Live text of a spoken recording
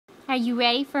Are you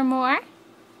ready for more?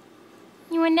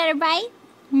 You want another bite?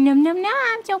 Num num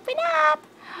nums, open up.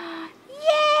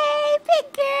 Yay,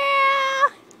 big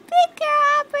girl. Big girl,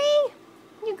 Aubrey.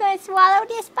 You gonna swallow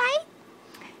this bite?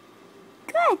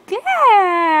 Good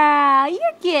girl.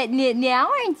 You're getting it now,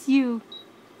 aren't you?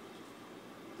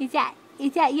 Is that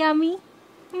yummy?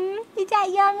 Is that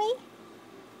yummy?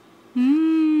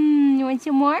 You want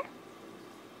some more?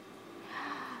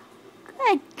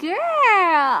 Good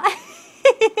girl.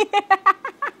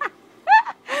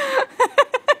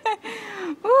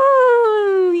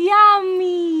 Ooh,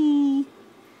 yummy.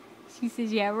 She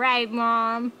says, yeah, right,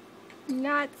 Mom.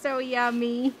 Not so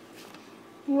yummy.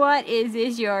 What is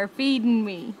this you're feeding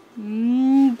me?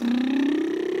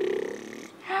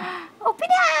 Open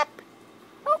up.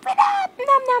 Open up.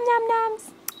 Nom nom nom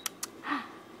noms.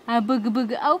 A booga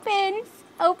booga opens.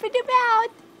 Open the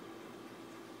mouth.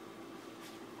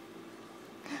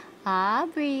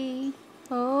 Aubrey,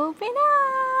 open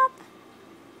up.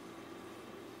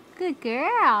 Good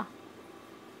girl.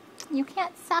 You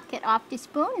can't suck it off the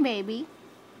spoon, baby.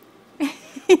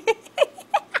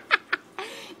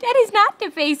 That is not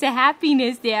the face of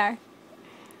happiness there.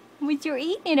 But you're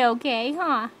eating it okay,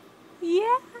 huh?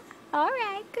 Yeah. All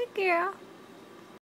right. Good girl.